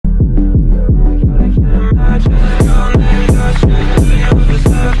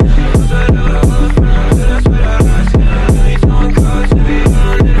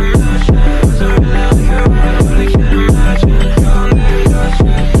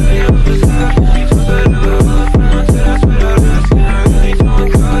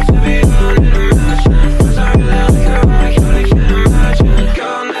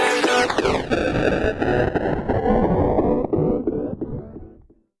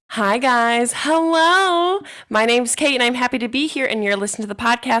Hi, guys. Hello. My name's Kate, and I'm happy to be here. And you're listening to the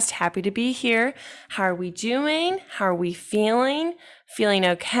podcast. Happy to be here. How are we doing? How are we feeling? Feeling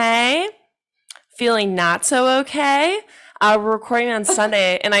okay? Feeling not so okay? We're recording on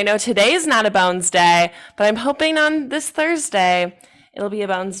Sunday, and I know today is not a Bones Day, but I'm hoping on this Thursday it'll be a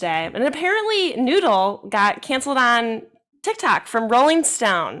Bones Day. And apparently, Noodle got canceled on TikTok from Rolling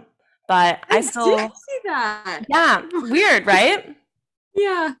Stone, but I I did still, see that. yeah, weird, right?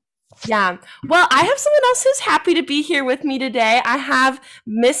 Yeah. Yeah. Well, I have someone else who's happy to be here with me today. I have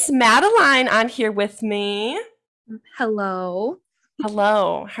Miss Madeline on here with me. Hello.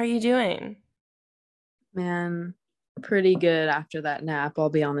 Hello. How are you doing? Man, pretty good after that nap, I'll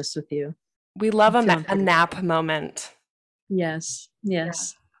be honest with you. We love I'm feeling a pretty good. nap moment. Yes.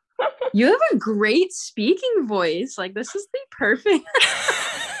 Yes. Yeah. You have a great speaking voice. Like this is the perfect.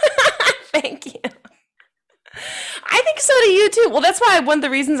 Thank you. I think so do you too. Well, that's why one of the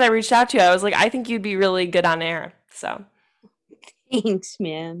reasons I reached out to you. I was like, I think you'd be really good on air. Thanks,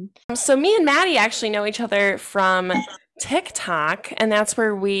 man. So me and Maddie actually know each other from TikTok, and that's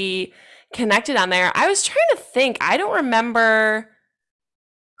where we connected on there. I was trying to think. I don't remember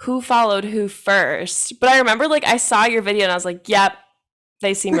who followed who first, but I remember like I saw your video and I was like, "Yep,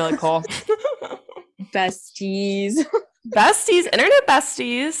 they seem really cool." Besties. Besties, internet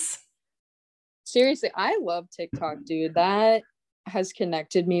besties. Seriously, I love TikTok, dude. That has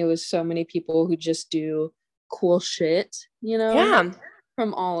connected me with so many people who just do cool shit, Yeah.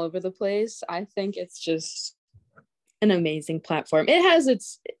 from all over the place. I think it's just an amazing platform. It has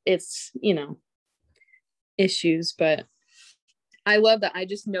its issues, but I love that. I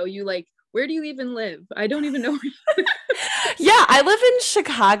just know you. Like, where do you even live? I don't even know where you Yeah, I live in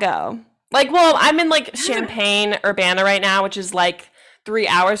Chicago. Like, well, I'm in like Champaign, Urbana right now, which is like 3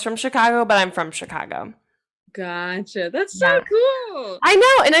 hours from Chicago, but I'm from Chicago. Gotcha. That's so Yeah. cool. I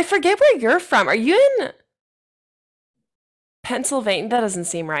know, and I forget where you're from. Are you in Pennsylvania? That doesn't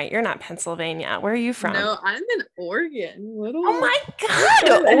seem right. You're not Pennsylvania. Where are you from? No, I'm in Oregon. Oh Little my God,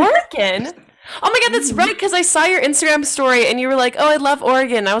 Oregon. Oh my God, that's right, Mhm. because I saw your Instagram story and you were like, oh, I love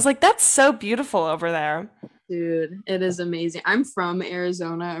Oregon. I was like, that's so beautiful over there. Dude, it is amazing. I'm from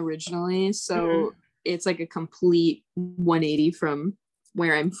Arizona originally, Mhm. so it's like a complete 180 from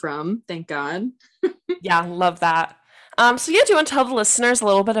where I'm from. Thank God. Yeah, love that. So yeah, do you want to tell the listeners a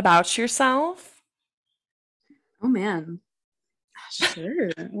little bit about yourself? Oh man. Sure.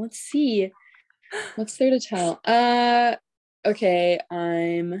 Let's see. What's there to tell? Okay,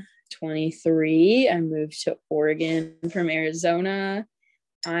 I'm 23. I moved to Oregon from Arizona.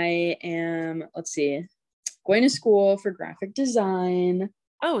 I am, let's see, going to school for graphic design.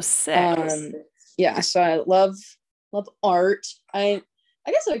 Oh, sick. Um, yeah, so I love art. I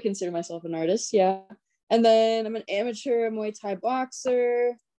guess I would consider myself an artist, yeah. And then I'm an amateur Muay Thai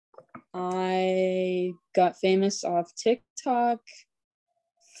boxer. I got famous off TikTok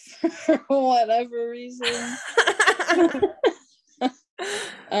for whatever reason.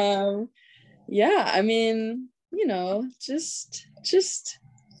 um, yeah, I mean, Just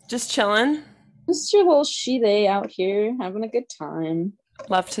chilling. just your little she they out here having a good time.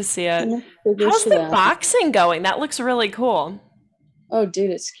 Love to see it. Trying to figure How's shit the out. boxing going? That looks really cool. Oh,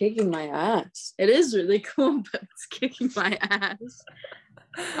 dude, it's kicking my ass. It is really cool, but it's kicking my ass.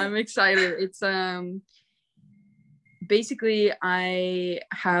 I'm excited. It's basically I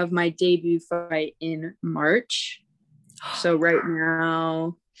have my debut fight in March. So right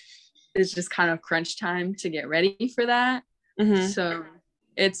now it's just kind of crunch time to get ready for that. Hmm. So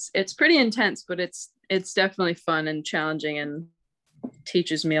it's pretty intense, but it's definitely fun and challenging and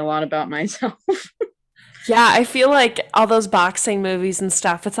teaches me a lot about myself. Yeah, I feel like all those boxing movies and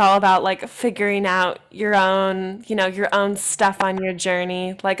stuff, it's all about like figuring out your own, your own stuff on your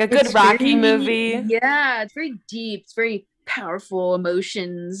journey. Like a good It's Rocky very, movie. yeah, it's very deep. It's very powerful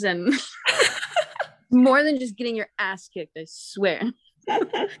emotions and more than just getting your ass kicked, I swear. I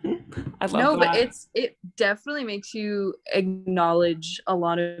love No, but that. it definitely makes you acknowledge a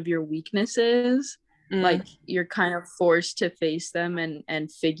lot of your weaknesses. Mm. Like you're kind of forced to face them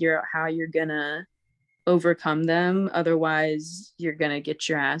and figure out how you're gonna overcome them. Otherwise, you're gonna get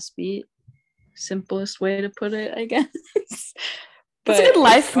your ass beat. Simplest way to put it, I guess. That's a But good it's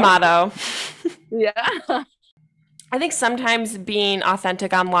life fun. motto. Yeah. I think sometimes being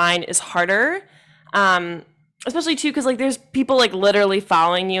authentic online is harder. Especially too, because like there's people like literally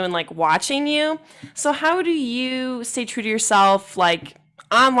following you and like watching you. So how do you stay true to yourself, like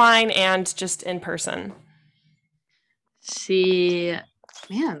online and just in person? See,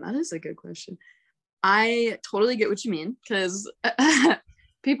 man, that is a good question. I totally get what you mean because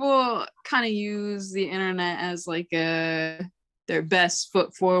people kind of use the internet as like their best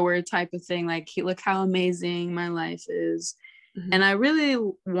foot forward type of thing. Like, look how amazing my life is. Mm-hmm. And I really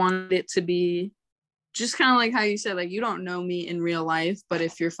wanted it to be just kind of like how you said, like, you don't know me in real life, but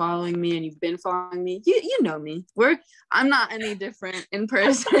if you're following me and you've been following me, you know me. I'm not any different in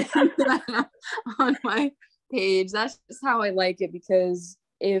person than I am on my page. That's just how I like it, because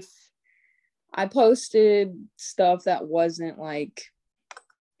if I posted stuff that wasn't like,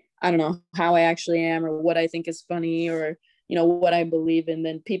 I don't know, how I actually am or what I think is funny or, you know, what I believe in,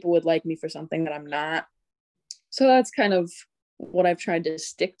 then people would like me for something that I'm not. So that's kind of what I've tried to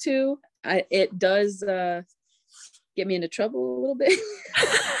stick to. It does get me into trouble a little bit.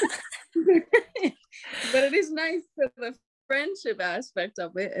 But it is nice for the friendship aspect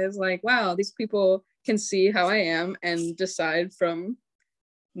of it. Is like, wow, these people can see how I am and decide from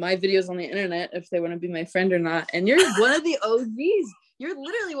my videos on the internet if they want to be my friend or not. And you're one of the OGs. You're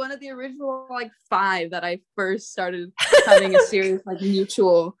literally one of the original like 5 that I first started having a serious like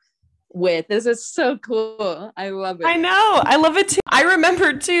mutual with. This is so cool. I love it. I know. I love it too. I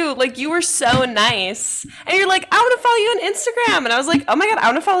remember too, like you were so nice. And you're like, I want to follow you on Instagram. And I was like, oh my God, I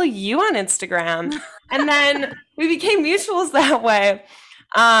want to follow you on Instagram. And then we became mutuals that way.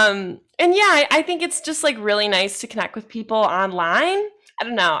 And yeah, I think it's just like really nice to connect with people online. I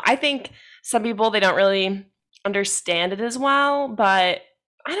don't know. I think some people, they don't really understand it as well, but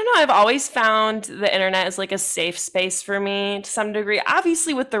I don't know. I've always found the internet is like a safe space for me to some degree,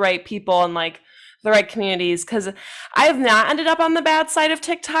 obviously with the right people and like the right communities, because I have not ended up on the bad side of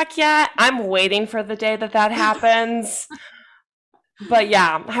TikTok yet. I'm waiting for the day that happens. But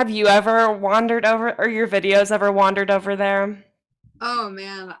yeah, have you ever wandered over, or your videos ever wandered over there? Oh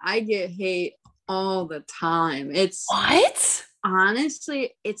man, I get hate all the time. It's What?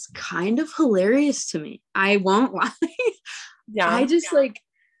 honestly, it's kind of hilarious to me. I won't lie. Yeah. I just like,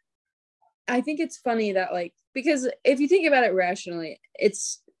 I think it's funny that like, because if you think about it rationally,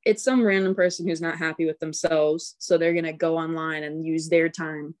 it's some random person who's not happy with themselves, so they're gonna go online and use their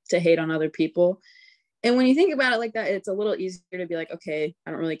time to hate on other people. And when you think about it like that, it's a little easier to be like, okay,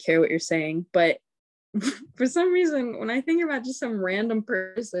 I don't really care what you're saying. But for some reason, when I think about just some random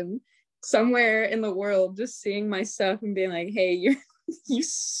person somewhere in the world just seeing my stuff and being like, hey, you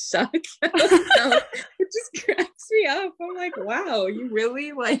suck. It just cracks me up. I'm like, wow, you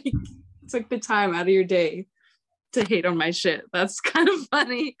really like took the time out of your day to hate on my shit. That's kind of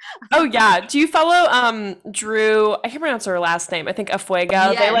funny. Oh yeah. Do you follow Drew? I can't pronounce her last name. I think Afuego.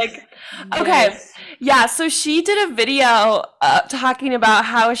 Yes. They like okay. Yes. Yeah, so she did a video talking about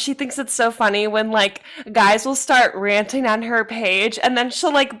how she thinks it's so funny when like guys will start ranting on her page and then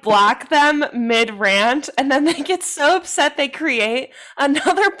she'll like block them mid rant and then they get so upset they create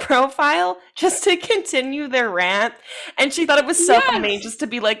another profile just to continue their rant. And she thought it was so funny just to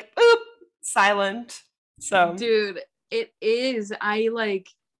be like, oop, silent. So dude, it is. I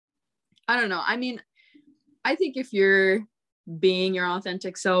don't know. I mean, I think if you're being your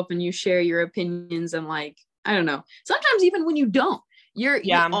authentic self and you share your opinions and like, I don't know, sometimes even when you don't, you're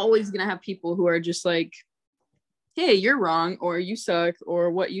always gonna have people who are just like, hey, you're wrong, or you suck,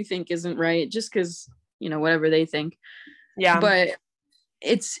 or what you think isn't right, just because, you know, whatever they think. yeah. But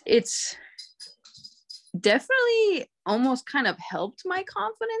it's definitely almost kind of helped my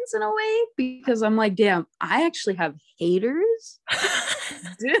confidence in a way, because I'm like, damn, I actually have haters.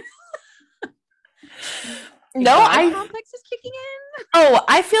 No, complex is kicking in. Oh,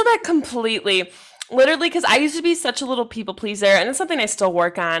 I feel that completely. Literally, because I used to be such a little people pleaser, and it's something I still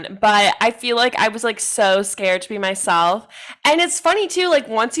work on. But I feel like I was like so scared to be myself. And it's funny too, like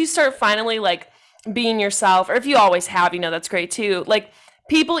once you start finally like being yourself, or if you always have, you know, that's great too. Like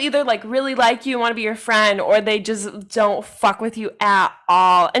people either like really like you and want to be your friend, or they just don't fuck with you at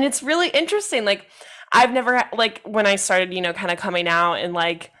all. And it's really interesting. Like I've never like when I started, you know, kind of coming out and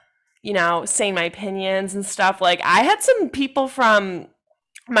like, you know, saying my opinions and stuff. Like I had some people from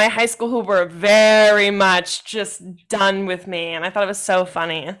my high school who were very much just done with me, and I thought it was so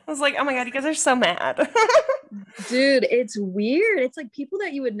funny. I was like, oh my God, you guys are so mad. Dude, it's weird. It's like people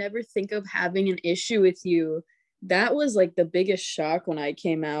that you would never think of having an issue with you. That was like the biggest shock when I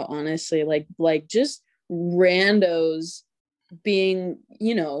came out, honestly. Like just randos being,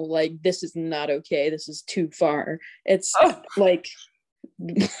 you know, like, this is not okay, this is too far. It's like,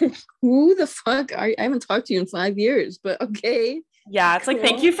 who the fuck are you? I haven't talked to you in 5 years, but okay. Yeah, it's cool. Like,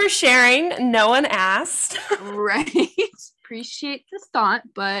 thank you for sharing. No one asked. Right. Appreciate the thought,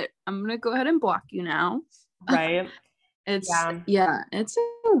 but I'm gonna go ahead and block you now. Right. It's it's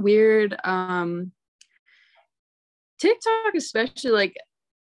a weird TikTok, especially, like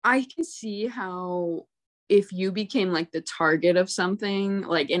I can see how if you became like the target of something,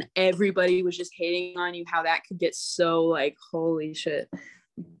 like, and everybody was just hating on you, how that could get so like, holy shit.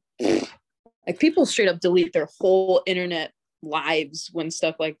 Like people straight up delete their whole internet lives when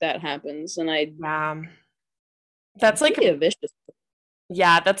stuff like that happens. And that's like a vicious.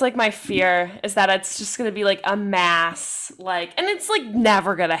 Yeah, that's like my fear is that it's just going to be like a mass, like, and it's like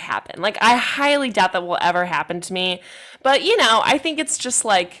never going to happen. Like, I highly doubt that will ever happen to me. But, you know, I think it's just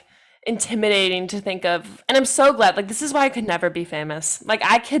like intimidating to think of. And I'm so glad, like, this is why I could never be famous. Like,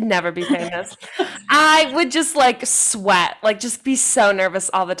 I could never be famous. I would just like sweat, like, just be so nervous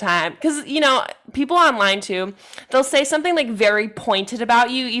all the time. Because, you know, people online too, they'll say something like very pointed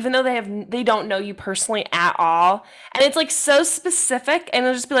about you, even though they don't know you personally at all. And it's like so specific, and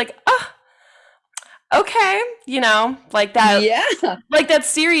they'll just be like, oh, okay, you know, like that. Yeah. Like that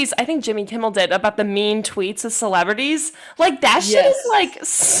series I think Jimmy Kimmel did about the mean tweets of celebrities. Like that shit Yes. is like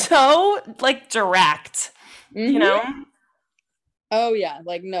so like direct, you know? Oh yeah,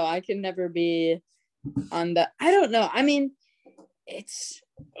 like no, I can never be on the. I don't know. I mean, it's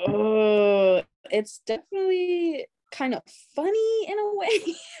definitely kind of funny in a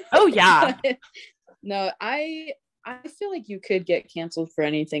way. Oh yeah. No, I feel like you could get canceled for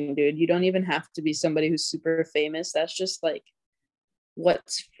anything, dude. You don't even have to be somebody who's super famous. That's just like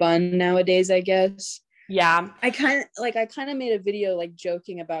what's fun nowadays, I guess. Yeah. I kind of made a video like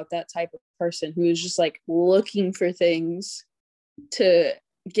joking about that type of person who is just like looking for things to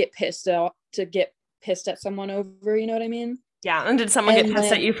get pissed at someone over, you know what I mean? Yeah. And did someone get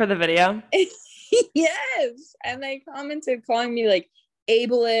pissed at you for the video? Yes. And they commented calling me like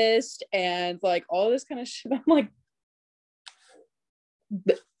ableist and like all this kind of shit. I'm like,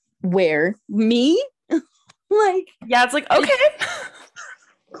 where? Me? Like, yeah, it's like, okay.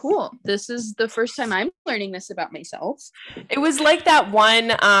 Cool. This is the first time I'm learning this about myself. It was like that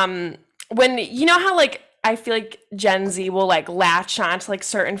one when you know how like I feel like Gen Z will like latch on to like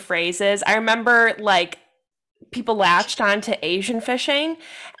certain phrases. I remember like people latched on to Asian fishing,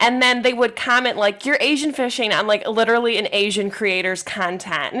 and then they would comment like, you're Asian fishing on like literally an Asian creator's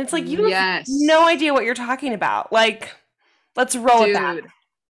content. And it's like, you have no idea what you're talking about. Like, let's roll with that.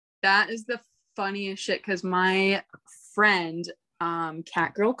 That is the funniest shit, because my friend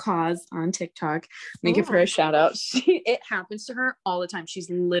Catgirl Cause on TikTok, me give her a shout out. It happens to her all the time. She's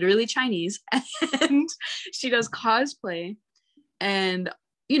literally Chinese and she does cosplay, and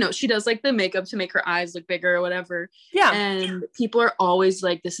you know, she does like the makeup to make her eyes look bigger or whatever. Yeah. And people are always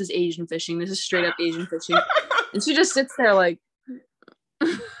like, this is Asian fishing. This is straight up Asian fishing. And she just sits there like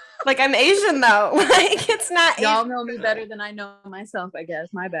like, I'm Asian though. Like, it's not y'all know me better than I know myself, I guess.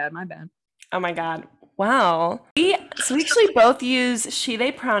 My bad. Oh my God. Wow. So we actually both use she,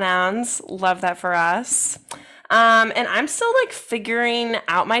 they pronouns. Love that for us. And I'm still like figuring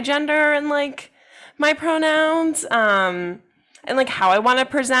out my gender and like my pronouns. And like how I want to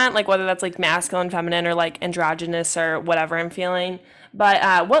present, like whether that's like masculine, feminine, or like androgynous or whatever I'm feeling.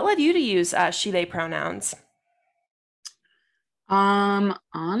 But what led you to use she, they pronouns?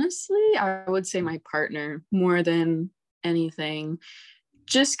 Honestly, I would say my partner more than anything,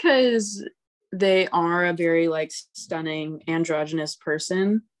 just because they are a very like stunning androgynous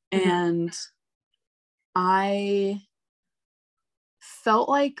person. And I felt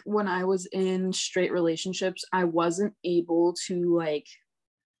like when I was in straight relationships, I wasn't able to like,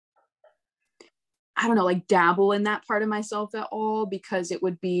 I don't know, like dabble in that part of myself at all, because it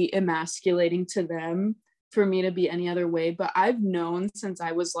would be emasculating to them for me to be any other way. But I've known since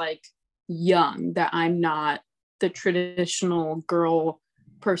I was like young that I'm not the traditional girl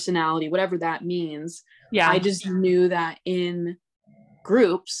personality, whatever that means. Yeah. I just knew that in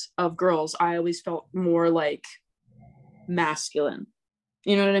groups of girls, I always felt more like masculine.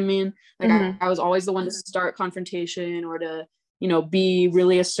 You know what I mean? Like I was always the one to start confrontation or to, you know, be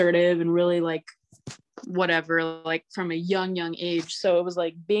really assertive and really like whatever, like from a young age. So it was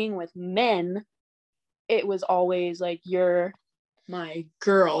like being with men, it was always like, you're my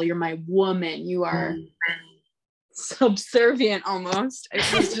girl, you're my woman, you are subservient almost.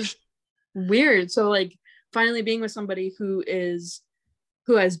 It was just weird. So like finally being with somebody who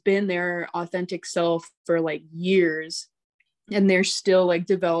has been their authentic self for like years, and they're still like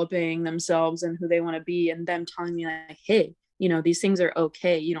developing themselves and who they want to be, and them telling me like, hey, you know, these things are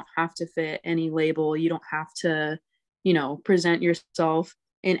okay, you don't have to fit any label, you don't have to, you know, present yourself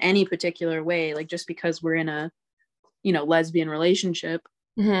in any particular way, like just because we're in a, you know, lesbian relationship,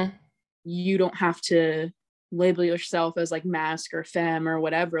 you don't have to label yourself as like masc or femme or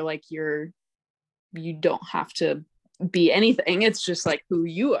whatever, like you don't have to be anything, it's just like who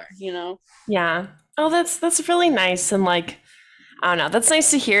you are, you know? Yeah. Oh, that's really nice. And like, I don't know, that's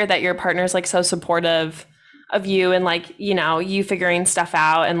nice to hear that your partner's like so supportive of you and like, you know, you figuring stuff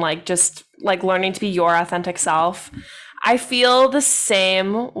out and like just like learning to be your authentic self. I feel the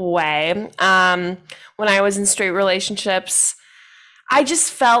same way. When I was in straight relationships, I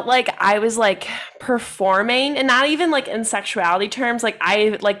just felt like I was like performing, and not even like in sexuality terms, like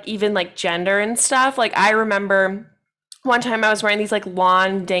I like even like gender and stuff. Like I remember one time I was wearing these like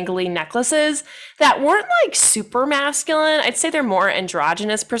long dangly necklaces that weren't like super masculine. I'd say they're more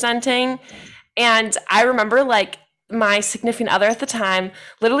androgynous presenting. And I remember like my significant other at the time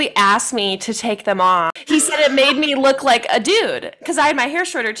literally asked me to take them off. He said it made me look like a dude because I had my hair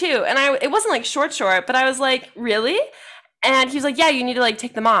shorter too. And it wasn't like short, but I was like, really? And he was like, yeah, you need to like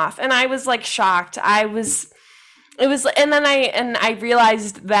take them off. And I was like shocked. It was, and then I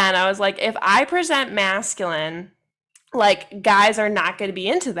realized then I was like, if I present masculine, like guys are not going to be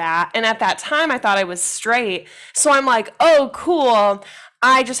into that. And at that time I thought I was straight. So I'm like, oh, cool.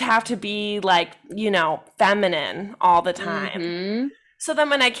 I just have to be like, you know, feminine all the time. Mm-hmm. So then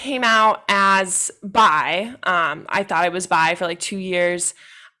when I came out as bi, I thought I was bi for like 2 years.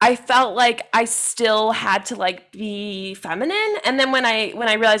 I felt like I still had to like be feminine. And then when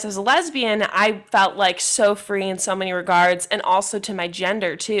I realized I was a lesbian, I felt like so free in so many regards, and also to my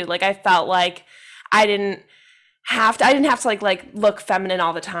gender too. Like I felt like I didn't I didn't have to like look feminine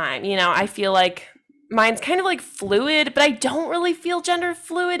all the time. You know, I feel like mine's kind of like fluid, but I don't really feel gender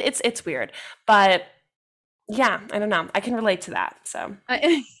fluid. It's weird. But yeah, I don't know. I can relate to that. So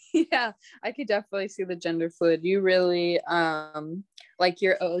Yeah, I could definitely see the gender fluid. You really like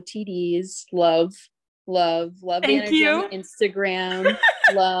your OOTDs. Love the thank energy you. on Instagram.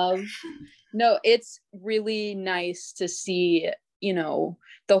 Love. No, it's really nice to see, you know,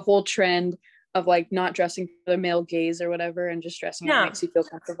 the whole trend of like not dressing for the male gaze or whatever, and just dressing how it makes you feel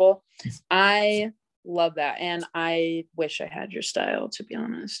comfortable. I love that, and I wish I had your style, to be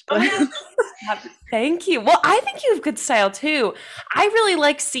honest. But Thank you. Well, I think you have good style too. I really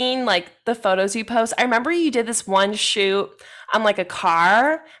like seeing like the photos you post. I remember you did this one shoot on like a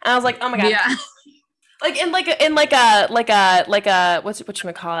car, and I was like, oh my god, yeah. like in what you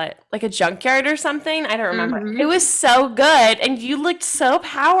call it, like a junkyard or something. I don't remember. Mhm. It was so good, and you looked so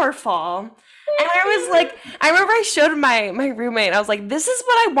powerful. And I was like, I remember I showed my roommate. I was like, this is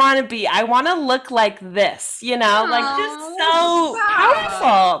what I want to be. I want to look like this, you know, like just so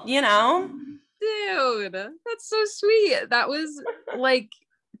powerful, you know. Dude, that's so sweet. That was like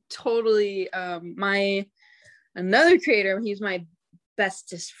totally my another creator. He's my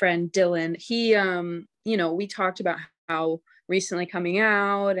bestest friend, Dylan. He you know, we talked about how recently coming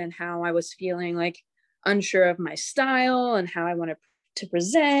out and how I was feeling like unsure of my style and how I wanted to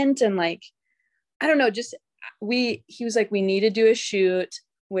present, and like I don't know, just he was like, we need to do a shoot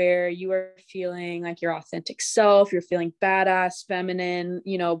where you are feeling like your authentic self, you're feeling badass, feminine,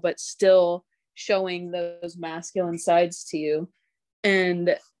 you know, but still showing those masculine sides to you.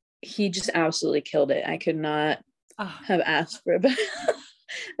 And he just absolutely killed it. I could not have asked for it.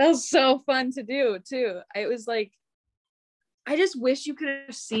 That was so fun to do too. It was like, I just wish you could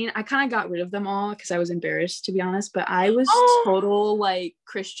have seen. I kind of got rid of them all because I was embarrassed, to be honest. But I was total like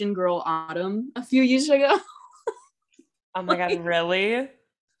Christian girl Autumn a few years ago. Oh my god, really?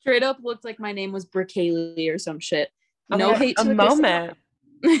 Straight up looked like my name was Brooke Haley or some shit. Oh no god, hate to a moment.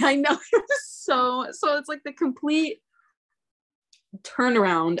 I know. It was so it's like the complete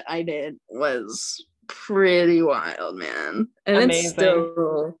turnaround I did was pretty wild, man. And amazing. It's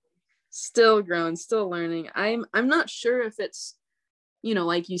still growing, still learning. I'm not sure if it's, you know,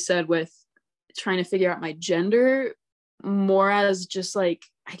 like you said, with trying to figure out my gender more as just like,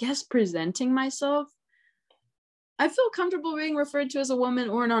 I guess, presenting myself. I feel comfortable being referred to as a woman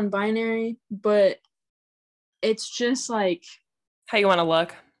or non-binary, but it's just like how you want to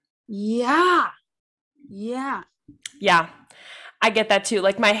look. Yeah. I get that too.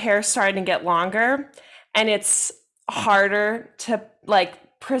 Like my hair's starting to get longer, and it's harder to like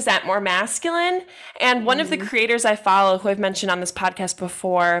present more masculine. And one of the creators I follow, who I've mentioned on this podcast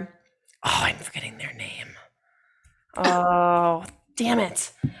before, I'm forgetting their name. Oh, damn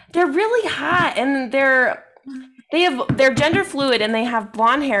it. They're really hot, and they're gender fluid, and they have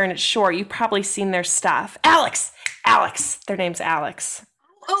blonde hair and it's short. You've probably seen their stuff. Alex. Their name's Alex.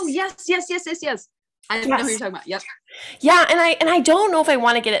 Oh, yes. I know who you're talking about. Yep. Yeah, and I don't know if I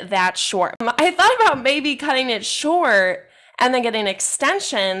want to get it that short. I thought about maybe cutting it short and then getting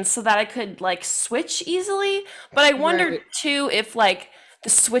extensions so that I could like switch easily. But I wondered too if like the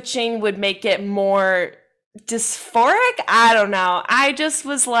switching would make it more dysphoric. I don't know. I just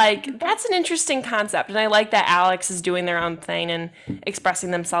was like, that's an interesting concept. And I like that Alex is doing their own thing and expressing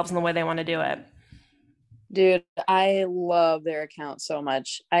themselves in the way they want to do it. Dude, I love their account so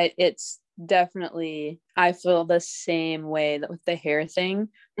much. It's definitely, I feel the same way that with the hair thing.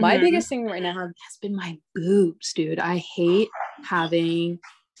 My biggest thing right now has been my boobs, dude. I hate having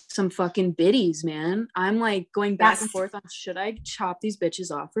some fucking bitties, man. I'm like going back and forth on should I chop these bitches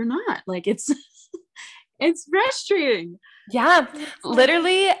off or not? Like it's it's frustrating. Yeah,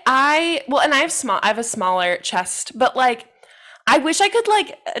 literally and I have a smaller chest, but like I wish I could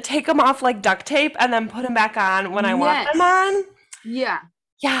like take them off like duct tape and then put them back on when I want them on. Yeah.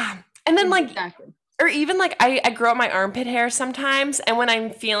 Yeah. And then like, or even like I grow out my armpit hair sometimes, and when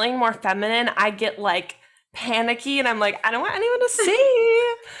I'm feeling more feminine, I get like panicky and I'm like, I don't want anyone to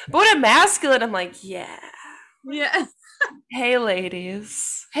see. But when I'm masculine, I'm like, yeah. Yeah. Hey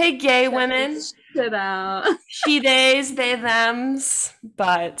ladies. Hey gay women. Shit out. She, theys, they, thems.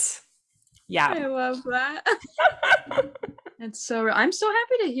 But yeah. I love that. It's so real. I'm so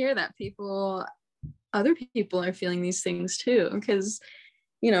happy to hear that other people are feeling these things too. Because,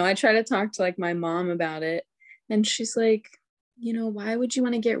 you know, I try to talk to like my mom about it, and she's like, you know, why would you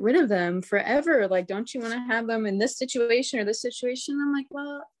want to get rid of them forever? Like, don't you want to have them in this situation or this situation? I'm like,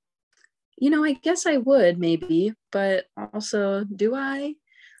 well, you know, I guess I would maybe, but also, do I?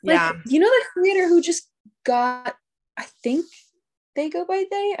 Like, you know, the creator who just got, I think they go by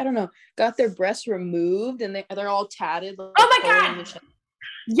they, I don't know, got their breasts removed and they're all tatted. Like, oh my God.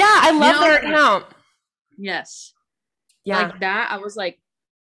 Yeah, I love their account. Yes. Yeah. Like that, I was like,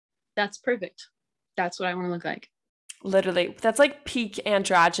 that's perfect. That's what I want to look like. Literally. That's like peak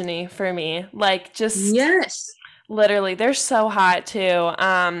androgyny for me. Like just yes. Literally. They're so hot too.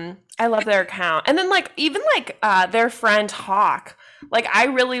 I love their account. And then like even like their friend Hawk. Like I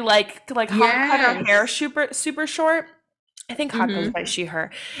really like Hawk cut her hair super short. I think Hawk goes by she,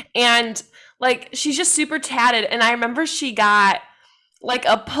 her. And like she's just super tatted. And I remember she got like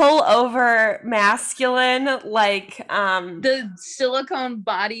a pullover masculine, like the silicone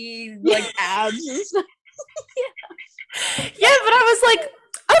body, like abs and stuff. Yeah, but I was like,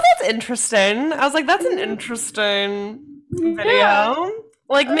 oh, that's interesting. I was like, that's an interesting video.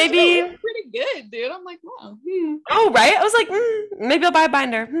 Like maybe pretty good, dude. I'm like, wow. Oh, right. I was like, maybe I'll buy a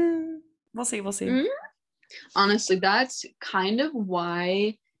binder. We'll see. Honestly, that's kind of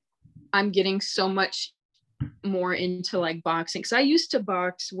why I'm getting so much more into like boxing, because I used to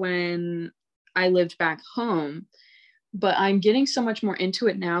box when I lived back home, but I'm getting so much more into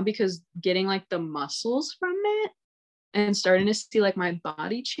it now because getting like the muscles from it and starting to see like my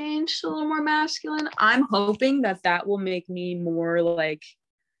body change to a little more masculine. I'm hoping that will make me more like,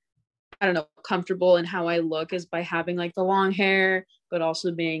 I don't know, comfortable in how I look is by having like the long hair, but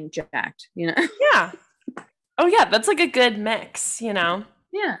also being jacked, you know? Yeah. Oh yeah, that's like a good mix, you know?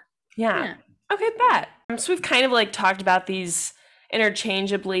 Yeah. Okay, bet. So we've kind of like talked about these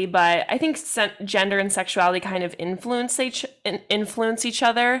interchangeably, but I think gender and sexuality kind of influence each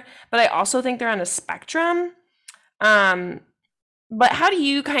other, but I also think they're on a spectrum. But how do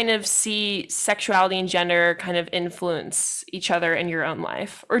you kind of see sexuality and gender kind of influence each other in your own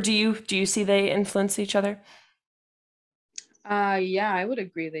life? Or do you see they influence each other? Yeah, I would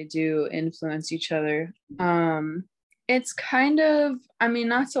agree they do influence each other. It's kind of, I mean,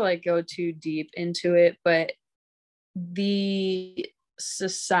 not to like go too deep into it, but the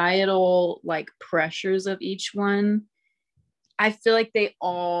societal like pressures of each one, I feel like they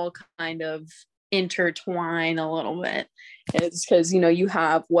all kind of intertwine a little bit. It's because, you know, you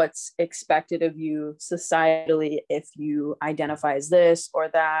have what's expected of you societally if you identify as this or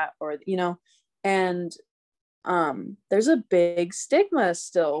that, or, you know, and there's a big stigma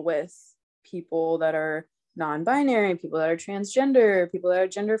still with people that are non-binary, people that are transgender, people that are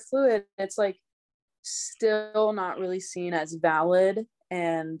gender fluid. It's like still not really seen as valid,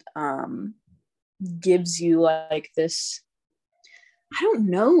 and gives you like this, I don't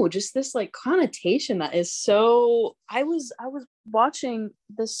know, just this like connotation that is so. I was watching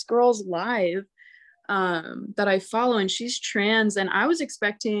this girl's live that I follow, and she's trans, and I was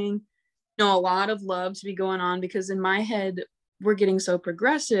expecting, you know, a lot of love to be going on, because in my head we're getting so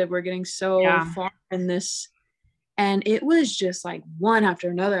progressive, we're getting so far in this, and it was just like one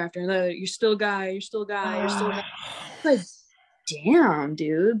after another. You're still guy, you're still guy, you're still guy. Like, damn,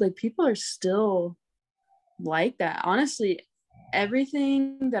 dude, like people are still like that. Honestly,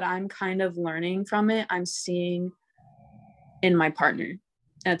 everything that I'm kind of learning from it, I'm seeing in my partner.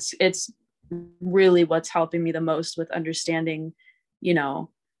 It's really what's helping me the most with understanding, you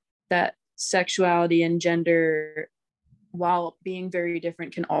know, that sexuality and gender, while being very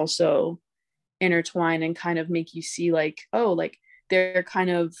different, can also intertwine and kind of make you see like, oh, like they're kind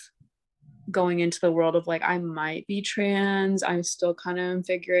of going into the world of like, I might be trans, I'm still kind of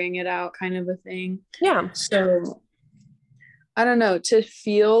figuring it out, kind of a thing. Yeah. So I don't know, to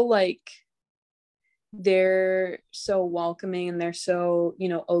feel like they're so welcoming and they're so,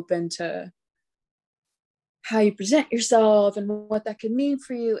 open to how you present yourself and what that could mean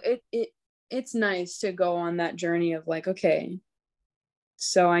for you. It's nice to go on that journey of like, okay,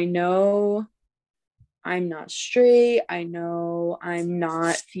 so I know I'm not straight. I know I'm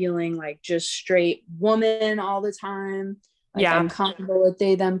not feeling like just straight woman all the time. Like Yeah. I'm comfortable with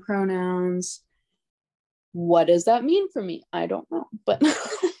they, them pronouns. What does that mean for me? I don't know, but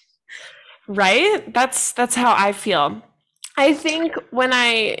Right? That's how I feel. I think when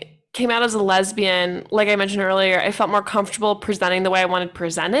I came out as a lesbian, like I mentioned earlier, I felt more comfortable presenting the way I wanted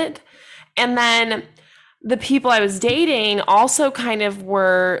presented. And then the people I was dating also kind of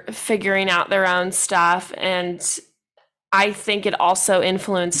were figuring out their own stuff. And I think it also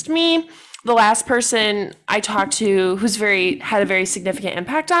influenced me. The last person I talked to who's had a very significant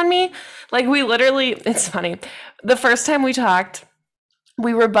impact on me, like we literally, it's funny. The first time we talked,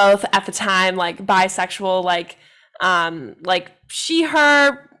 we were both at the time like bisexual, like she,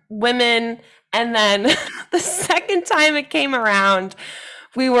 her, women. And then the second time it came around,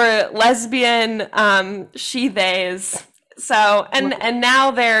 we were lesbian, she, theys. So and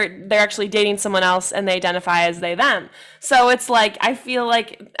now they're actually dating someone else and they identify as they, them. So it's like I feel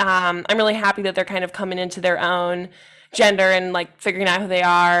like I'm really happy that they're kind of coming into their own gender and like figuring out who they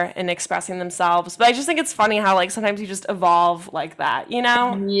are and expressing themselves. But I just think it's funny how like sometimes you just evolve like that, you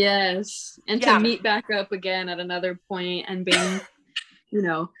know? yes. And to Yeah. meet back up again at another point and being,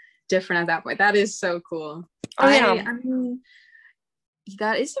 different at that point. That is so cool. Oh yeah. I mean,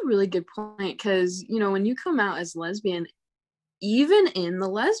 that is a really good point because, when you come out as lesbian, even in the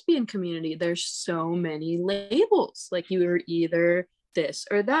lesbian community, there's so many labels. Like you are either this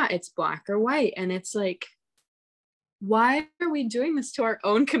or that. It's black or white. And it's like, why are we doing this to our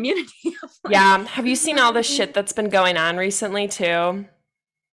own community? Like, Yeah. Have you seen all the shit that's been going on recently too?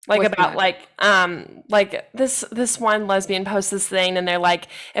 Like with about what? like this one lesbian posts this thing and they're like,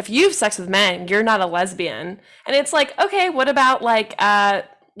 if you have sex with men, you're not a lesbian. And it's like, okay, what about like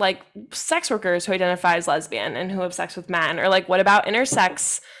sex workers who identify as lesbian and who have sex with men? Or like what about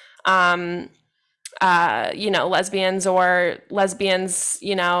intersex lesbians or lesbians,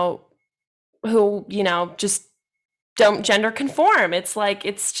 who, just don't gender conform. It's like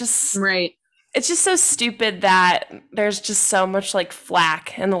Right. it's just so stupid that there's just so much like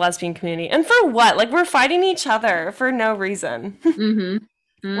flack in the lesbian community. And for what? Like we're fighting each other for no reason. Mm-hmm.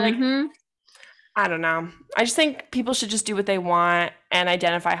 Like Mm-hmm. I don't know. I just think people should just do what they want and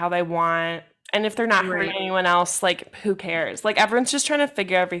identify how they want. And if they're not hurting Right. anyone else, like who cares? Like everyone's just trying to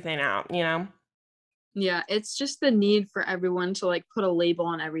figure everything out, you know? Yeah, it's just the need for everyone to like put a label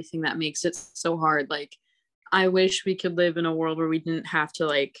on everything that makes it so hard. Like, I wish we could live in a world where we didn't have to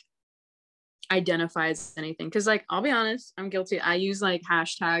like identify as anything. Cause like, I'll be honest, I'm guilty. I use like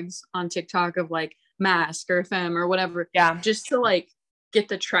hashtags on TikTok of like mask or femme or whatever, Yeah. just to like get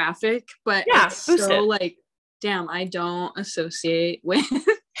the traffic. But Yeah, it's boost so it. like, damn, I don't associate with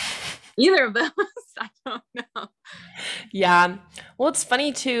either of those. I don't know. Yeah. Well, it's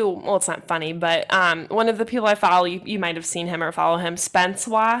funny too. Well, it's not funny, but one of the people I follow, you might have seen him or follow him,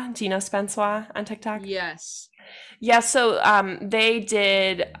 Spencewa. Do you know Spencewa on TikTok? Yes. Yeah, so they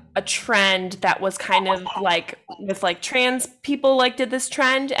did a trend that was kind of like with like trans people like did this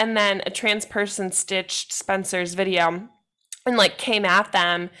trend, and then a trans person stitched Spencer's video and like came at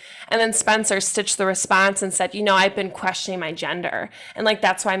them, and then Spencer stitched the response and said, I've been questioning my gender, and like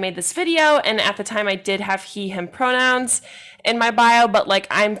that's why I made this video. And at the time I did have he him pronouns in my bio, but like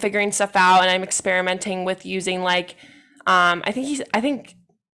I'm figuring stuff out and I'm experimenting with using like I think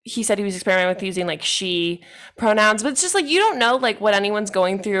he said he was experimenting with using like she pronouns, but it's just like you don't know like what anyone's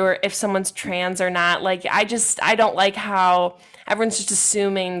going through or if someone's trans or not. Like I don't like how everyone's just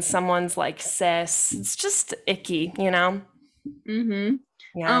assuming someone's like cis. It's just icky, you know? Mm-hmm.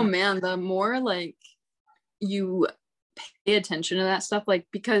 Yeah. Oh man, the more like you pay attention to that stuff, like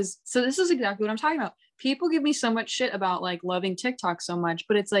because so this is exactly what I'm talking about. People give me so much shit about like loving TikTok so much,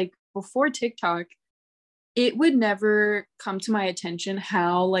 but it's like before TikTok, it would never come to my attention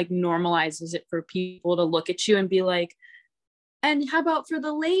how like normalizes it for people to look at you and be like, and how about for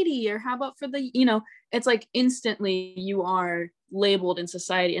the lady or how about for the, it's like instantly you are labeled in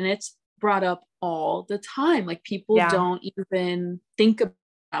society and it's brought up all the time. Like people Yeah. don't even think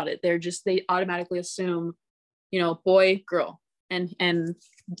about it. They automatically assume, boy, girl, and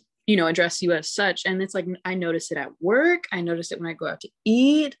address you as such. And it's like I notice it at work. I notice it when I go out to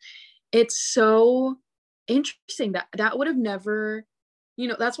eat. It's so interesting that would have never,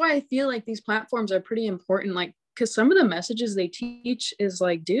 that's why I feel like these platforms are pretty important. Like, because some of the messages they teach is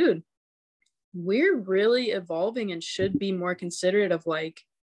like, dude, we're really evolving and should be more considerate of like,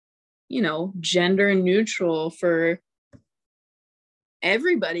 gender neutral for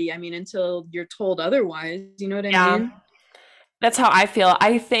everybody. I mean, until you're told otherwise, you know what I Yeah. mean? That's how I feel.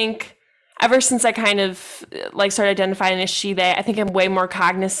 I think ever since I kind of like started identifying as she, they, I think I'm way more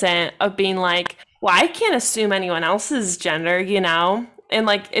cognizant of being like, well, I can't assume anyone else's gender, you know? And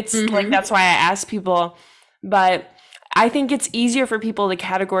like, it's like, Mm-hmm. that's why I ask people. But I think it's easier for people to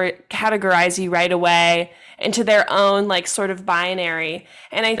categorize you right away into their own like sort of binary.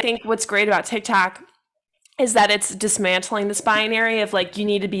 And I think what's great about TikTok is that it's dismantling this binary of like you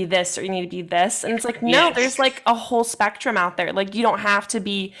need to be this or you need to be this, and it's like no, there's Yes. like a whole spectrum out there. Like you don't have to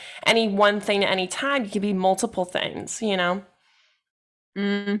be any one thing at any time. You can be multiple things, you know.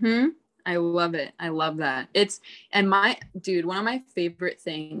 Mm-hmm. I love it. I love that. And my dude, one of my favorite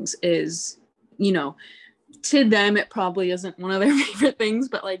things is, you know, to them it probably isn't one of their favorite things,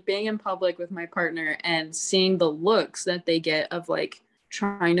 but like being in public with my partner and seeing the looks that they get of like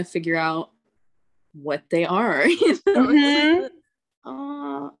trying to figure out what they are. It's like, Mm-hmm.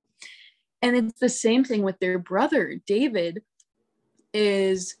 oh. And it's the same thing with their brother David.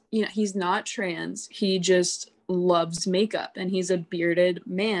 Is, he's not trans, he just loves makeup, and he's a bearded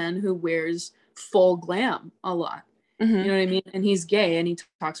man who wears full glam a lot, you Mm-hmm. know what I mean, and he's gay and he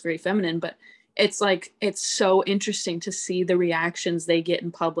talks very feminine, but it's like it's so interesting to see the reactions they get in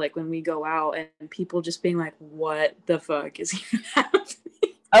public when we go out and people just being like, what the fuck is even happening?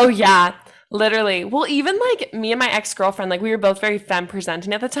 Oh yeah, literally. Well, even like me and my ex-girlfriend, like we were both very femme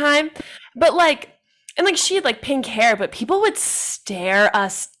presenting at the time, but like and like she had like pink hair, but people would stare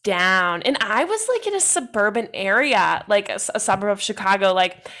us down. And I was like in a suburban area, like a suburb of Chicago.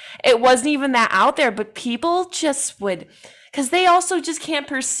 Like it wasn't even that out there, but people just would because they also just can't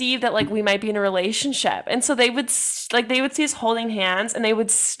perceive that like we might be in a relationship. And so they would like they would see us holding hands and they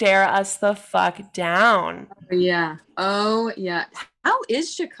would stare us the fuck down. Yeah, oh yeah. How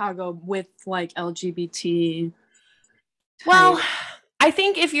is Chicago with like LGBT Well, type? I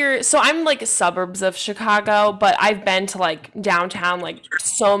think if you're so I'm like suburbs of Chicago, but I've been to like downtown like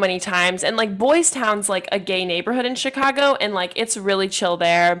so many times, and like Boys Town's like a gay neighborhood in Chicago, and like it's really chill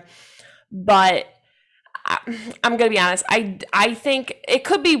there. But I, I'm gonna be honest, I think it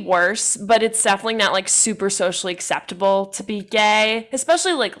could be worse, but it's definitely not like super socially acceptable to be gay,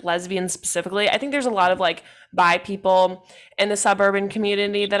 especially like lesbians specifically. I think there's a lot of like bi people in the suburban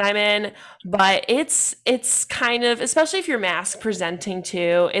community that I'm in, but it's kind of, especially if you're mask presenting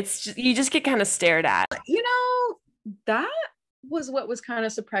too, it's just, you just get kind of stared at. You know, that was what was kind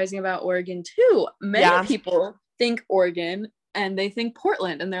of surprising about Oregon too. Many Yeah. people think Oregon and they think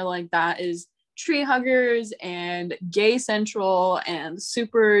Portland, and they're like, that is tree huggers and gay central and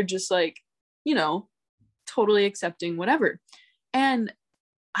super just like, you know, totally accepting whatever. And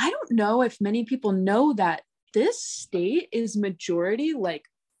I don't know if many people know that this state is majority like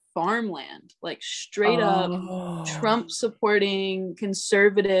farmland, like straight up Oh. Trump supporting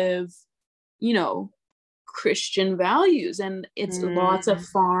conservative, you know, Christian values, and it's lots of Mm.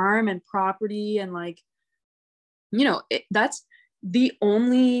 farm and property, and like, that's the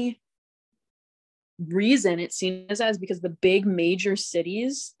only reason it seems as, because the big major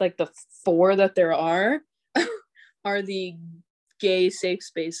cities, like the four that there are the gay safe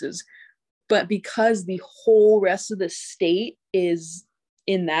spaces. But because the whole rest of the state is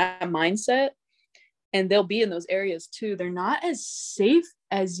in that mindset, and they'll be in those areas too, they're not as safe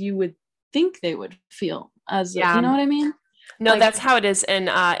as you would think they would feel, you Yeah. know what I mean? No, Like, that's how it is in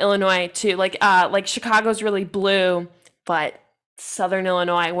Illinois too. Like Chicago's really blue, but Southern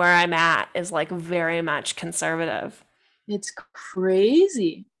Illinois, where I'm at, is like very much conservative. it's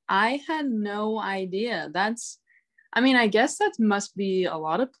crazy. I had no idea. I mean, I guess that must be a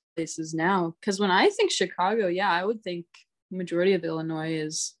lot of places now. Because when I think Chicago, yeah, I would think majority of Illinois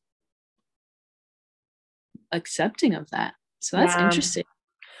is accepting of that. So that's Yeah. interesting.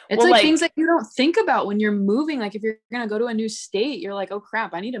 It's Well, like like things that you don't think about when you're moving. Like if you're gonna go to a new state, you're like, oh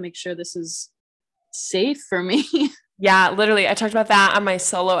crap, I need to make sure this is safe for me. yeah, literally, I talked about that on my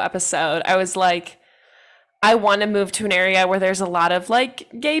solo episode. I was like, I want to move to an area where there's a lot of like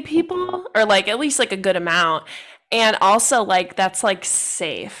gay people, or like at least like a good amount. And also like that's like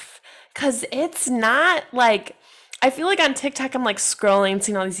safe. Cause it's not like I feel like on TikTok I'm like scrolling,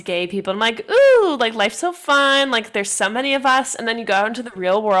 seeing all these gay people. I'm like, ooh, like life's so fun. Like there's so many of us. And then you go out into the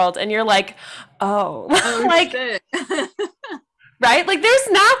real world and you're like, oh, Oh like, shit. right? Like there's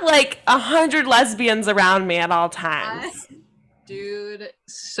not like 100 lesbians around me at all I, times. dude,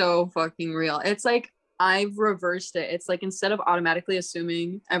 so fucking real. It's like I've reversed it. It's like instead of automatically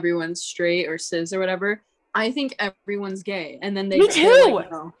assuming everyone's straight or cis or whatever, I think everyone's gay. And then Me they're like,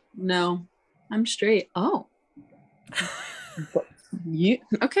 too. no, I'm straight. Oh, you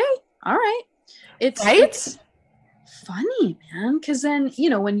okay? all right. It's Right? funny, man, because then,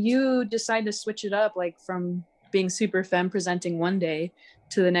 when you decide to switch it up, like from being super femme presenting one day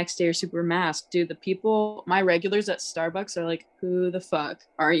to the next day you're super masked, dude, the people, my regulars at Starbucks are like, who the fuck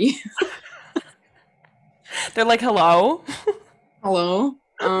are you? They're like, hello. Hello?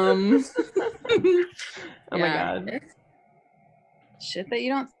 Oh my Yeah. God. Shit that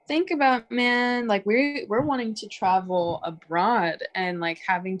you don't think about, man. Like we're wanting to travel abroad and like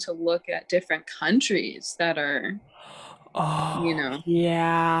having to look at different countries that are, you Oh, know.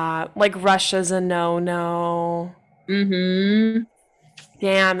 yeah. Like Russia's a no-no. Mm-hmm.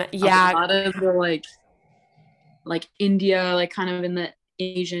 Damn. A Yeah. lot of the like India, like kind of in the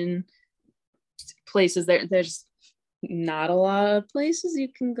Asian places there's not a lot of places you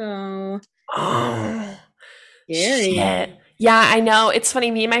can go. Oh, Scary. shit. Yeah, I know. It's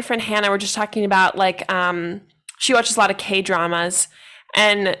funny. Me and my friend Hannah were just talking about like she watches a lot of K-dramas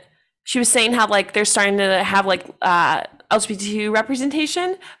and she was saying how like they're starting to have like LGBTQ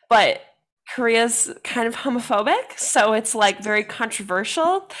representation, but Korea's kind of homophobic, so it's like very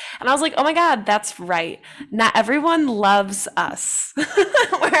controversial. And I was like, "Oh my God, that's right. Not everyone loves us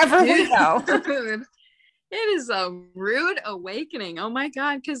wherever we go." Dude, it is a rude awakening. Oh my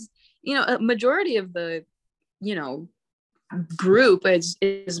God. Because, a majority of the, you know, group is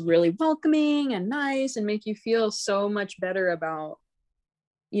really welcoming and nice and make you feel so much better about,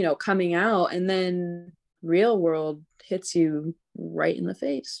 coming out. And then real world hits you right in the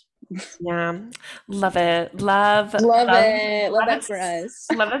face. Yeah, love it. Love, Love love, it. Love love that it, for us.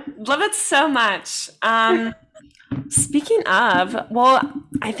 love it so much. Speaking of, well,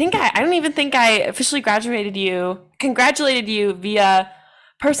 I don't even think I officially congratulated you via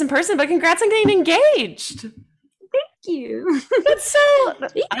person, but congrats on getting engaged. Thank you. That's so,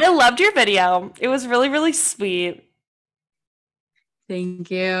 I loved your video. It was really, really sweet.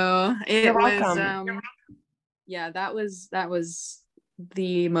 Thank you. You're It was welcome. yeah, that was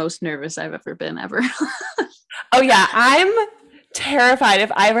the most nervous I've ever been ever. Oh yeah, I'm terrified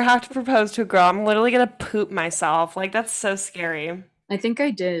if I ever have to propose to a girl. I'm literally gonna poop myself. Like that's so scary. I think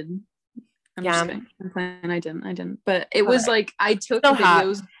I did. I'm just Yeah. kidding. I'm playing. I didn't. But it Love was it. like I took So hot.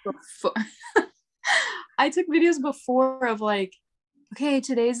 videos before. I took videos before of like, okay,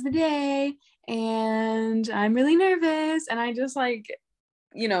 today's the day, and I'm really nervous, and I just like,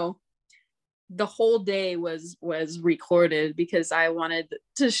 you know, the whole day was recorded because I wanted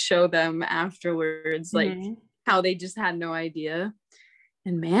to show them afterwards, like Mhm. how they just had no idea.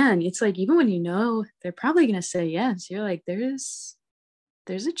 And man, it's like even when they're probably gonna say yes, you're like, there's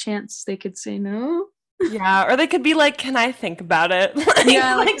a chance they could say no. Yeah, or they could be like, "Can I think about it?"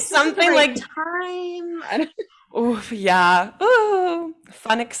 Yeah, like Like is this the something right like, time? I don't. "Ooh, yeah, ooh,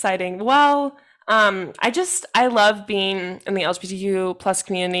 fun, exciting." Well, I love being in the LGBTQ plus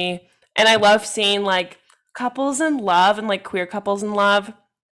community, and I love seeing like couples in love and like queer couples in love.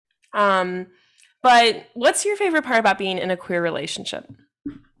 Um, but what's your favorite part about being in a queer relationship?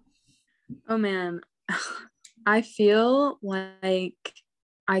 Oh man, I feel like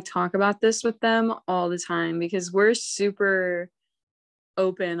I talk about this with them all the time because we're super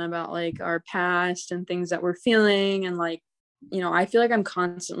open about like our past and things that we're feeling, and like, I feel like I'm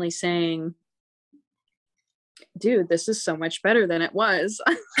constantly saying, dude, this is so much better than it was.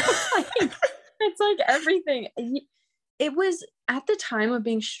 Like, it's like everything. It was at the time of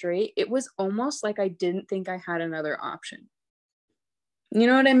being straight, it was almost like I didn't think I had another option. You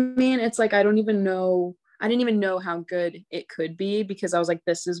know what I mean? It's like I didn't even know how good it could be because I was like,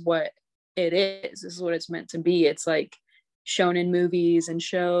 this is what it is. This is what it's meant to be. It's like shown in movies and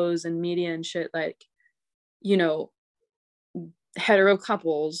shows and media and shit, like, you know, hetero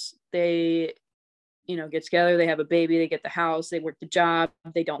couples, they, get together, they have a baby, they get the house, they work the job,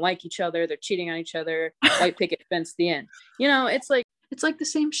 they don't like each other, they're cheating on each other, white picket fence, the end. It's like the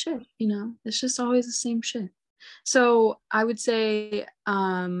same shit, it's just always the same shit. So I would say,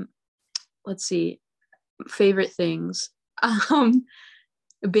 let's see, favorite things. Um,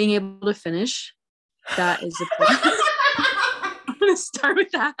 Being able to finish, that is a plus. I'm gonna start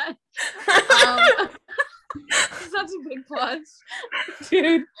with that. That's a big plus.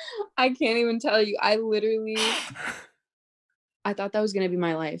 Dude, I can't even tell you. I thought that was gonna be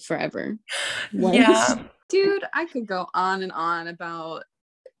my life forever. Yeah. Dude, I could go on and on about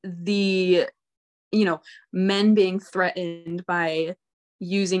the, men being threatened by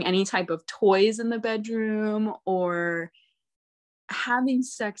using any type of toys in the bedroom, or having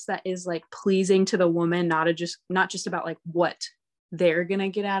sex that is like pleasing to the woman, not just about like what they're gonna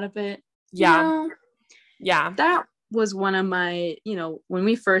get out of it. Yeah. Yeah. That was one of my, when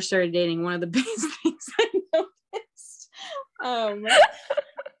we first started dating, one of the biggest things I noticed.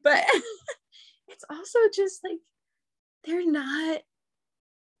 But But it's also just like they're not,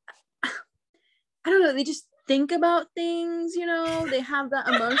 I don't know, they just think about things, they have that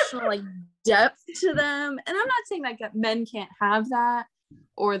emotional like depth to them. And I'm not saying like that men can't have that,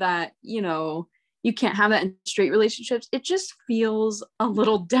 or that, you can't have that in straight relationships. It just feels a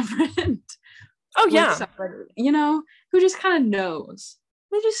little different. Oh yeah. Somebody, who just kind of knows.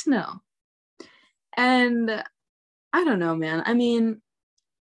 They just know. And I don't know, man. I mean,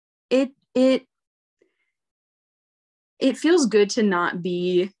 it feels good to not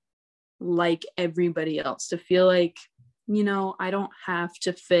be like everybody else, to feel like, I don't have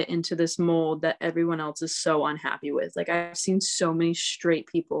to fit into this mold that everyone else is so unhappy with. Like, I've seen so many straight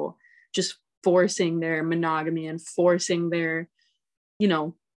people just forcing their monogamy and forcing their,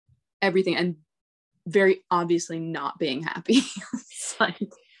 everything, and very obviously not being happy. It's like,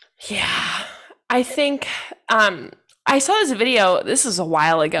 yeah, I think I saw this video, this is a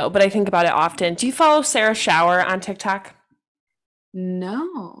while ago, but I think about it often. Do you follow Sarah Shower on TikTok?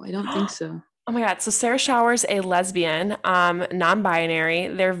 no, I don't think so. Oh my God. So Sarah Shower's a lesbian, non-binary.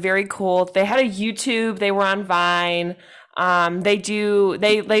 They're very cool. They had a YouTube, they were on Vine. They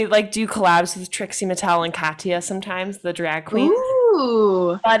like do collabs with Trixie Mattel and Katya sometimes, the drag queen.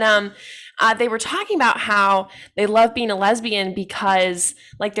 Ooh. But they were talking about how they love being a lesbian because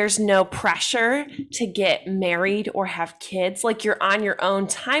like there's no pressure to get married or have kids. Like you're on your own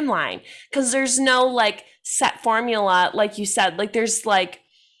timeline because there's no like set formula, like you said. Like there's like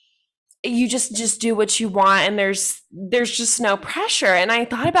you just do what you want, and there's just no pressure. And I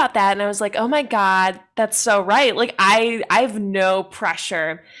thought about that and I was like, oh my God, that's so right. Like I have no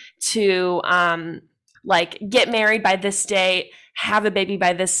pressure to like get married by this date, have a baby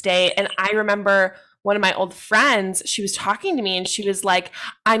by this date. And I remember one of my old friends, she was talking to me and she was like,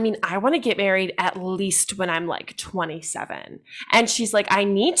 I mean, I want to get married at least when I'm like 27. And she's like, I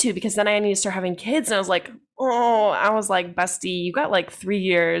need to, because then I need to start having kids. And I was like, bestie, you got like 3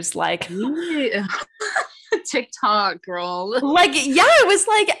 years. Like, yeah. TikTok girl. Like, yeah, it was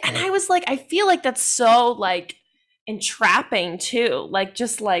like, and I was like, I feel like that's so like entrapping too. Like,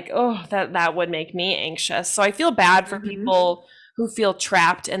 just like, oh, that would make me anxious. So I feel bad for people who feel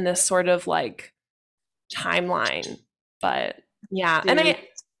trapped in this sort of like timeline. But yeah. Dude, And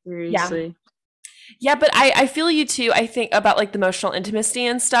seriously. yeah, but I feel you too. I think about like the emotional intimacy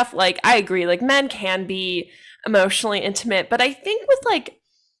and stuff. Like I agree, like men can be emotionally intimate, but I think with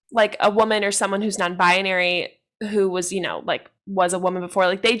like a woman or someone who's non-binary who was, like was a woman before,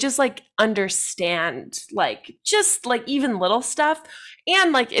 like they just like understand like just like even little stuff.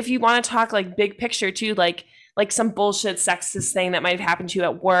 And like if you want to talk like big picture too, like some bullshit sexist thing that might have happened to you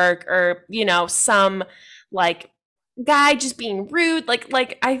at work, or some like guy just being rude,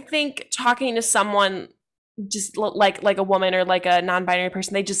 like I think talking to someone just like a woman or like a non-binary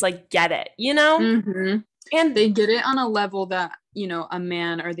person, they just like get it, and they get it on a level that a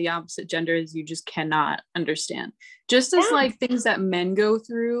man or the opposite gender is you just cannot understand. Just as like things that men go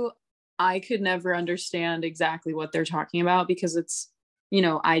through, I could never understand exactly what they're talking about because it's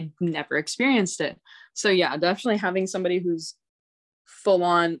I never experienced it. So yeah, definitely having somebody who's full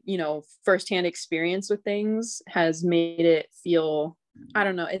on, firsthand experience with things has made it feel, I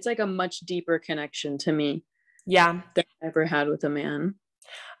don't know, it's like a much deeper connection to me. Yeah. Than I ever had with a man.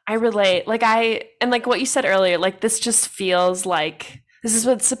 I relate. And like what you said earlier, like this just feels like this is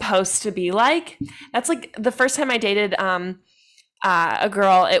what it's supposed to be like. That's like the first time I dated a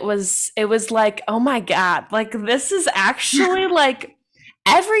girl, it was like, oh my God, like this is actually like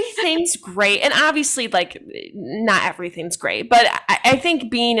everything's great. And obviously like not everything's great, but I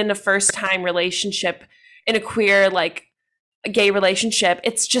think being in a first time relationship in a queer like a gay relationship,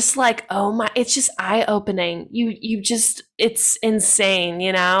 it's just like, oh my, it's just eye opening. You just, it's insane,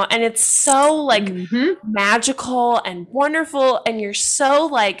 and it's so like magical and wonderful, and you're so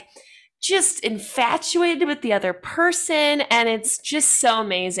like just infatuated with the other person, and it's just so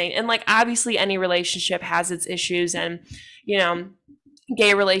amazing. And like obviously any relationship has its issues, and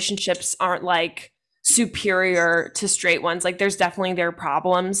gay relationships aren't like superior to straight ones. Like there's definitely their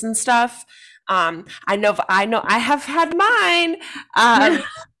problems and stuff. I know I have had mine.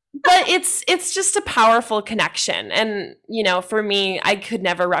 But it's just a powerful connection. And, for me, I could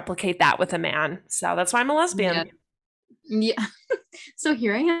never replicate that with a man. So that's why I'm a lesbian. Yeah. So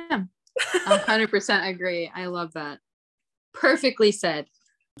here I am. 100% agree. I love that. Perfectly said.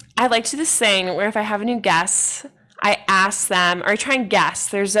 I like to do this thing where if I have a new guest, I ask them, or I try and guess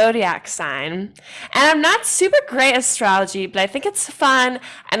their zodiac sign. And I'm not super great at astrology, but I think it's fun.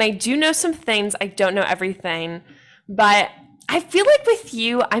 And I do know some things. I don't know everything. But I feel like with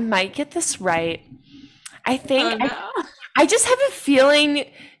you, I might get this right. I think I just have a feeling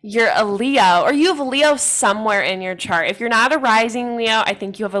you're a Leo, or you have a Leo somewhere in your chart. If you're not a rising Leo, I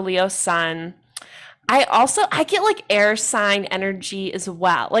think you have a Leo sun. I get like air sign energy as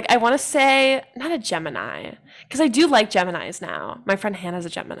well. Like I want to say not a Gemini because I do like Geminis now. My friend Hannah's a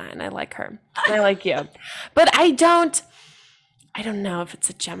Gemini and I like her. And I like you. But I don't know if it's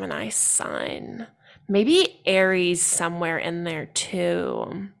a Gemini sign. Maybe Aries somewhere in there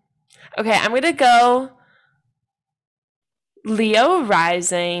too. Okay, I'm going to go Leo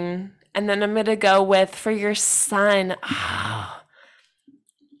rising and then I'm going to go with for your sun. Oh,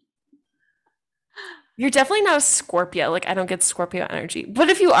 you're definitely not a Scorpio. Like, I don't get Scorpio energy. But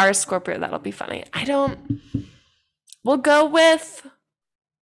if you are a Scorpio, that'll be funny. I don't. We'll go with.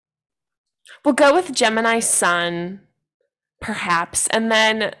 We'll go with Gemini Sun, perhaps. And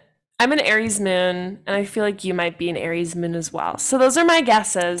then I'm an Aries Moon, and I feel like you might be an Aries Moon as well. So those are my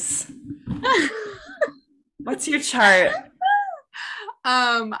guesses. What's your chart?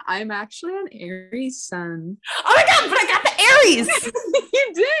 I'm actually an Aries sun. Oh my god, but I got the Aries!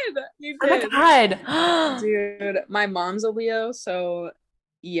 You did. You Oh did. my god. Dude, my mom's a Leo, so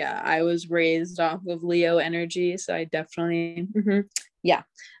yeah, I was raised off of Leo energy, so I definitely yeah.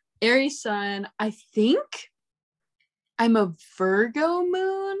 Aries sun. I think I'm a Virgo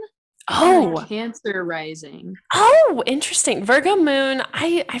moon and a Oh. Cancer rising. Oh, interesting. Virgo moon.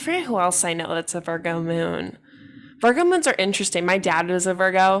 I forget who else I know that's a Virgo moon. Virgo moons are interesting. My dad is a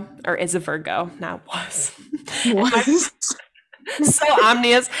Virgo, or is a Virgo, now was. What? So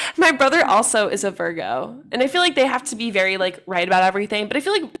omnious. My brother also is a Virgo. And I feel like they have to be very like right about everything. But I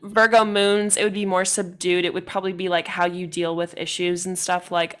feel like Virgo moons, it would be more subdued. It would probably be like how you deal with issues and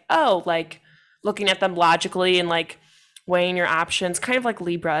stuff like, oh, like looking at them logically and like weighing your options, kind of like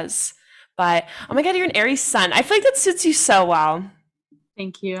Libras. But oh my God, you're an Aries sun. I feel like that suits you so well.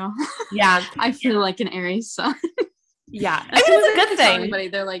 Thank you. Yeah. I feel like an Aries sun. Yeah. I mean, it's a good thing. Anybody,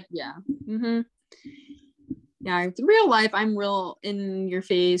 they're like, yeah. Yeah, it's real life. I'm real in your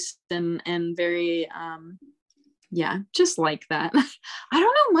face and very yeah, just like that. I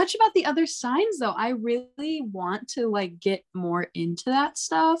don't know much about the other signs though. I really want to like get more into that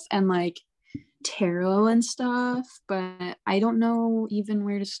stuff and like tarot and stuff, but I don't know even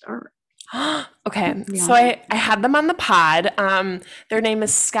where to start. Okay, Yeah. so I had them on the pod. Their name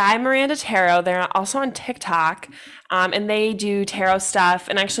is Sky Miranda Tarot. They're also on TikTok, and they do tarot stuff.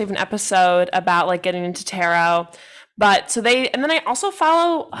 And I actually have an episode about like getting into tarot. But so they, and then I also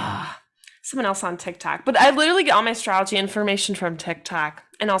follow someone else on TikTok. But I literally get all my astrology information from TikTok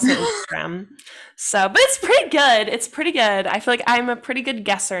and also Instagram. So, but it's pretty good. It's pretty good. I feel like I'm a pretty good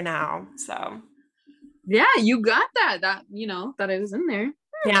guesser now. So Yeah, you got that. That that it was in there.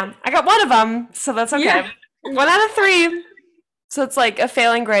 yeah, I got one of them, so that's okay. Yeah. 1 out of 3. So it's like a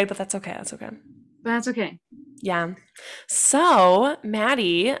failing grade, but that's okay. That's okay. That's okay. Yeah. So,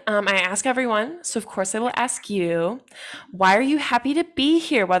 Maddie, I ask everyone, so of course I will ask you, why are you happy to be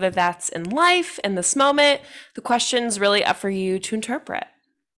here? Whether that's in life, in this moment, the question's really up for you to interpret.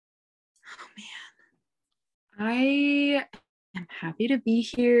 I am happy to be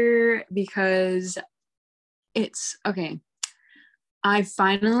here because it's okay. I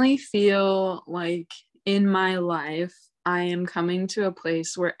finally feel like in my life, I am coming to a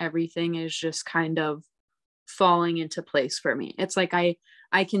place where everything is just kind of falling into place for me. It's like I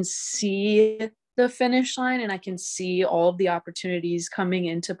can see the finish line and I can see all of the opportunities coming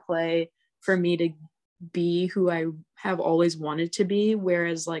into play for me to be who I have always wanted to be.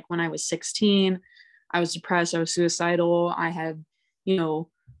 Whereas like when I was 16, I was depressed, I was suicidal, I had,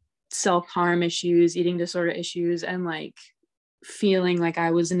 self-harm issues, eating disorder issues, and like feeling like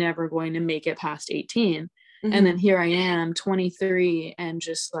I was never going to make it past 18. Mm-hmm. And then here I am, 23, and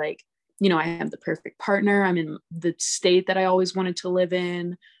just like, I have the perfect partner. I'm in the state that I always wanted to live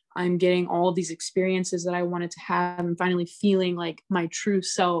in. I'm getting all of these experiences that I wanted to have and finally feeling like my true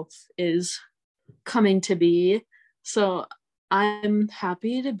self is coming to be. So I'm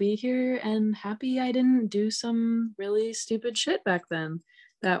happy to be here and happy I didn't do some really stupid shit back then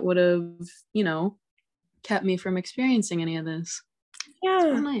that would have, kept me from experiencing any of this. Yeah. It's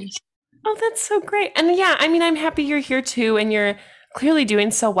real nice. Oh, that's so great. And yeah, I mean, I'm happy you're here too, and you're clearly doing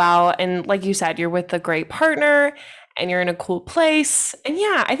so well. And like you said, you're with a great partner and you're in a cool place. And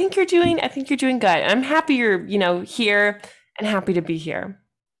yeah, I think you're doing good. I'm happy you're, here and happy to be here.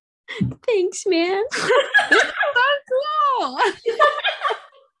 Thanks, man. That's cool.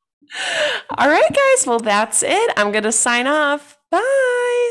 All right, guys. Well, that's it. I'm going to sign off. Bye.